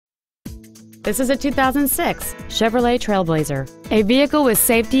This is a 2006 Chevrolet Trailblazer, a vehicle with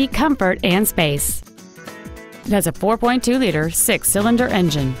safety, comfort, and space. It has a 4.2-liter six-cylinder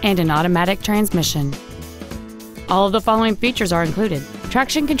engine and an automatic transmission. All of the following features are included: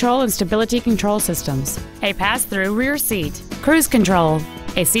 traction control and stability control systems, a pass-through rear seat, cruise control,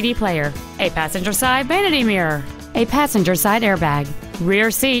 a CD player, a passenger side vanity mirror, a passenger side airbag, rear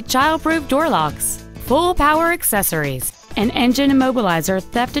seat child-proof door locks, full power accessories, an engine immobilizer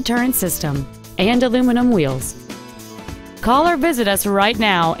theft deterrent system, and aluminum wheels. Call or visit us right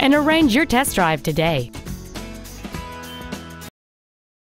now and arrange your test drive today.